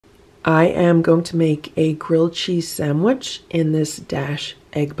I am going to make a grilled cheese sandwich in this Dash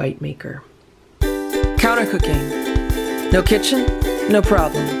egg bite maker. Counter cooking. No kitchen, no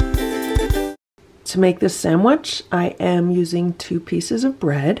problem. To make this sandwich, I am using 2 pieces of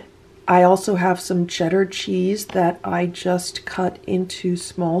bread. I also have some cheddar cheese that I just cut into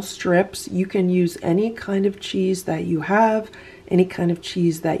small strips. You can use any kind of cheese that you have, any kind of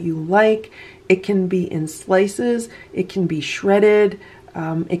cheese that you like. It can be in slices, it can be shredded,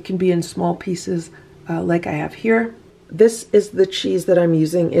 it can be in small pieces like I have here. This is the cheese that I'm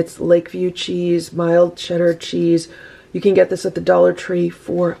using. It's Lakeview cheese, mild cheddar cheese. You can get this at the Dollar Tree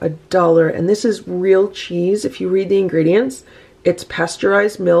for $1. And this is real cheese. If you read the ingredients, it's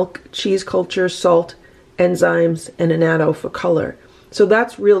pasteurized milk, cheese culture, salt, enzymes, and annatto for color. So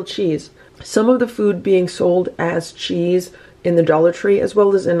that's real cheese. Some of the food being sold as cheese in the Dollar Tree, as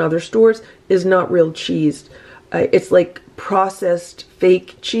well as in other stores, is not real cheese. It's like processed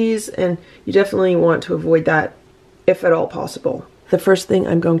fake cheese, and you definitely want to avoid that if at all possible. The first thing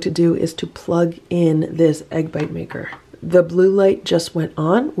I'm going to do is to plug in this egg bite maker. The blue light just went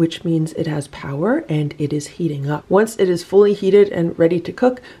on, which means it has power and it is heating up. Once it is fully heated and ready to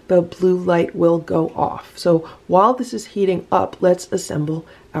cook, the blue light will go off. So while this is heating up, let's assemble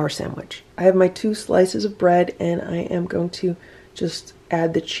our sandwich. I have my 2 slices of bread and I am going to just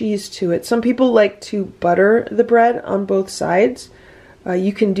add the cheese to it. Some people like to butter the bread on both sides.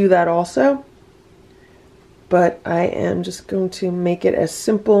 You can do that also, but I am just going to make it as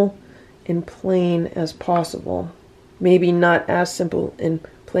simple and plain as possible. Maybe not as simple and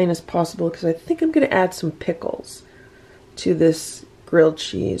plain as possible, because I think I'm going to add some pickles to this grilled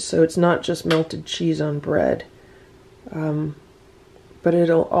cheese, so it's not just melted cheese on bread, but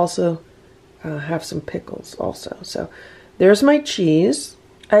it'll also have some pickles also. So there's my cheese.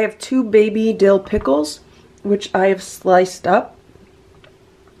 I have 2 baby dill pickles, which I have sliced up.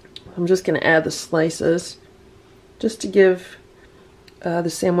 I'm just going to add the slices just to give the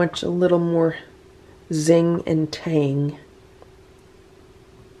sandwich a little more zing and tang.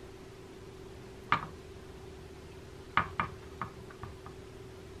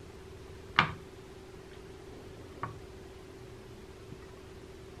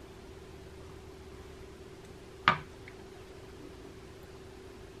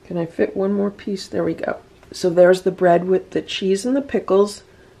 Can I fit one more piece? There we go. So there's the bread with the cheese and the pickles.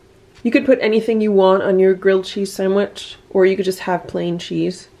 You could put anything you want on your grilled cheese sandwich, or you could just have plain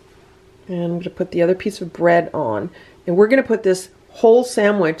cheese. And I'm going to put the other piece of bread on. And we're going to put this whole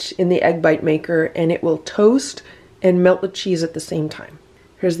sandwich in the egg bite maker, and it will toast and melt the cheese at the same time.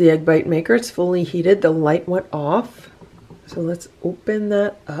 Here's the egg bite maker. It's fully heated. The light went off. So let's open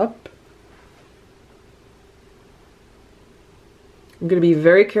that up. I'm going to be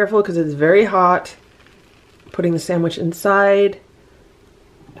very careful because it's very hot. Putting the sandwich inside.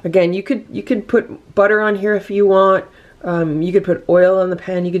 Again, you could put butter on here if you want. You could put oil on the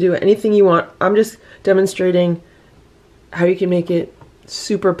pan. You could do anything you want. I'm just demonstrating how you can make it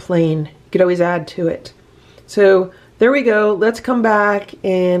super plain. You could always add to it. So there we go. Let's come back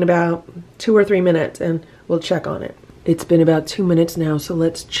in about 2 or 3 minutes and we'll check on it. It's been about 2 minutes now, so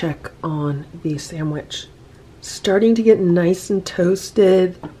let's check on the sandwich. Starting to get nice and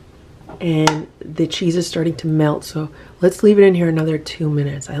toasted, and the cheese is starting to melt, so let's leave it in here another 2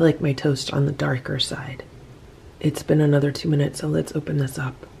 minutes. I like my toast on the darker side. It's been another 2 minutes, so let's open this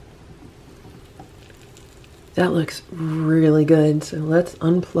up. That looks really good, so let's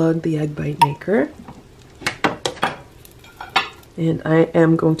unplug the egg bite maker. And I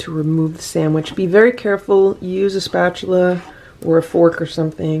am going to remove the sandwich. Be very careful, use a spatula or a fork or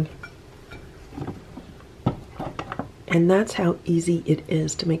something. And that's how easy it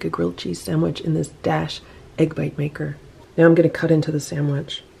is to make a grilled cheese sandwich in this Dash egg bite maker. Now I'm going to cut into the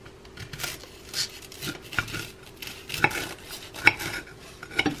sandwich.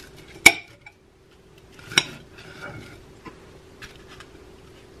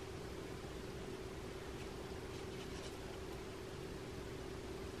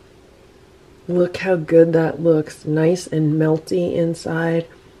 Look how good that looks. Nice and melty inside,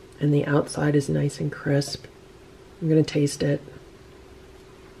 and the outside is nice and crisp. I'm going to taste it.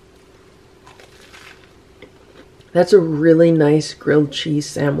 That's a really nice grilled cheese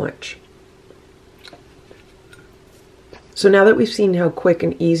sandwich. So now that we've seen how quick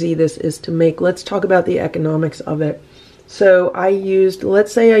and easy this is to make, let's talk about the economics of it. So I used,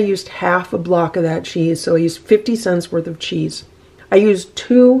 let's say I used half a block of that cheese. So I used 50 cents worth of cheese. I used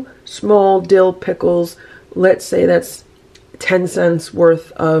 2 small dill pickles. Let's say that's 10 cents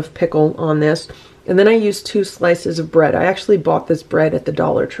worth of pickle on this. And then I used 2 slices of bread. I actually bought this bread at the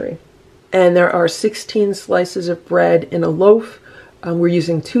Dollar Tree. And there are 16 slices of bread in a loaf. We're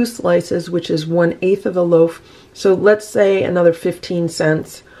using 2 slices, which is 1/8 of a loaf. So let's say another 15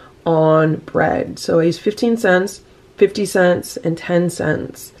 cents on bread. So I use 15 cents, 50 cents, and 10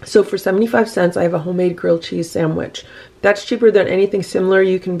 cents. So for 75 cents, I have a homemade grilled cheese sandwich. That's cheaper than anything similar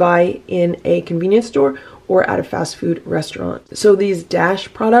you can buy in a convenience store or at a fast food restaurant. So these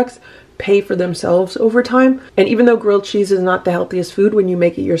Dash products pay for themselves over time. And even though grilled cheese is not the healthiest food when you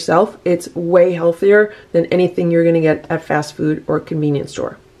make it yourself, it's way healthier than anything you're gonna get at fast food or convenience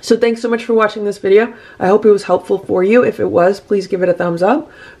store. So thanks so much for watching this video. I hope it was helpful for you. If it was, please give it a thumbs up.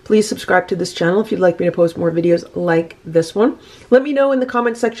 Please subscribe to this channel if you'd like me to post more videos like this one. Let me know in the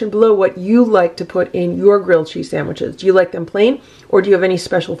comment section below what you like to put in your grilled cheese sandwiches. Do you like them plain, or do you have any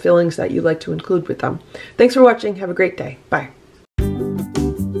special fillings that you like to include with them? Thanks for watching. Have a great day. Bye.